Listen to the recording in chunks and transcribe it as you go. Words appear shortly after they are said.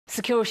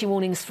Security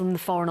warnings from the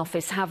Foreign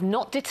Office have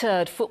not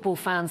deterred football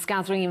fans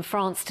gathering in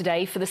France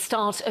today for the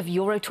start of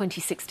Euro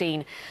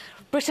 2016.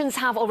 Britons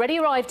have already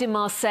arrived in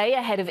Marseille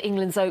ahead of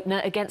England's opener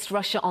against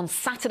Russia on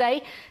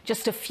Saturday,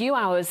 just a few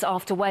hours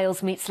after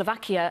Wales meet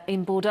Slovakia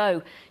in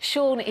Bordeaux.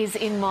 Sean is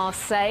in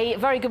Marseille.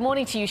 Very good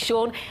morning to you,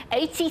 Sean.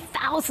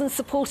 80,000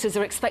 supporters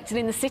are expected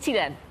in the city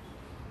then.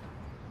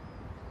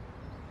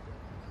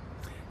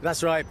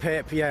 That's right,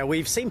 Pip. Yeah,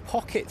 we've seen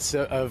pockets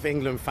of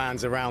England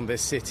fans around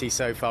this city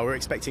so far. We're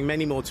expecting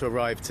many more to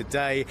arrive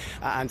today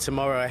and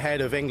tomorrow ahead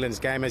of England's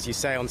game, as you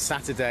say, on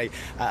Saturday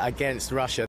against Russia.